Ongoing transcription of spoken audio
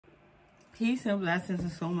Peace and blessings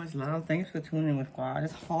and so much love. Thanks for tuning in with God.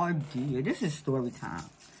 It's hard dear. This is story time.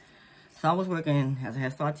 So I was working as a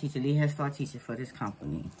Head Start teacher, lead Head Start teacher for this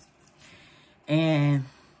company. And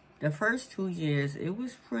the first 2 years, it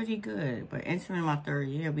was pretty good. But entering my third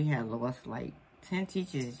year, we had lost like 10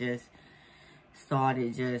 teachers just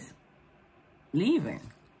started just leaving.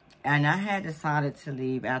 And I had decided to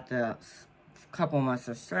leave after a couple months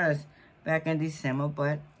of stress back in December,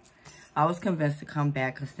 but I was convinced to come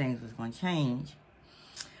back because things was going to change.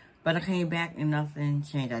 But I came back and nothing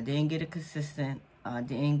changed. I didn't get a consistent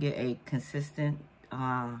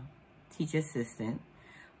teacher assistant.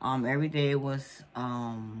 Every day was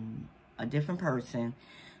a different person.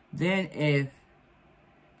 Then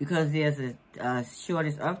because there's a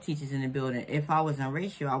shortage of teachers in the building, if I was in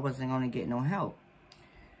ratio, I wasn't going to get no help.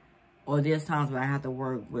 Or there's times where I have to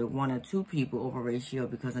work with 1 or 2 people over ratio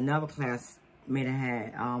because another class may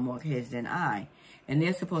have had more kids than I. And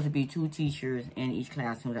there's supposed to be 2 teachers in each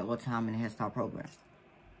classroom at one time in the Head Start program.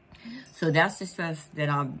 So that's the stress that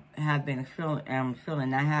I have been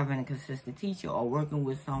feeling, not having a consistent teacher or working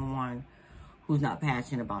with someone who's not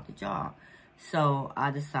passionate about the job. So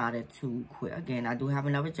I decided to quit. Again, I do have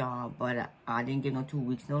another job, but I didn't give no 2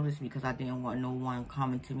 weeks notice because I didn't want no one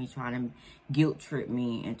coming to me trying to guilt trip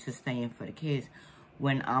me into staying for the kids.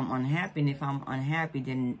 When I'm unhappy, and if I'm unhappy,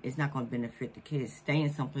 then it's not going to benefit the kids.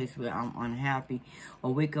 Staying someplace where I'm unhappy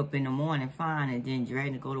or wake up in the morning fine and then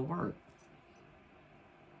dreading to go to work.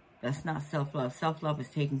 That's not self-love. Self-love is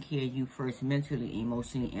taking care of you first, mentally,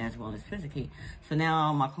 emotionally, as well as physically. So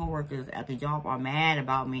now my coworkers at the job are mad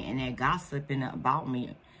about me and they're gossiping about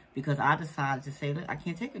me because I decided to say, look, I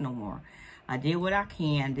can't take it no more. I did what I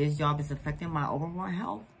can. This job is affecting my overall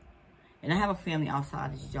health. And I have a family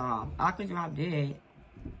outside this job. I could drop dead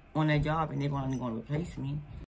on that job and they're only going to replace me.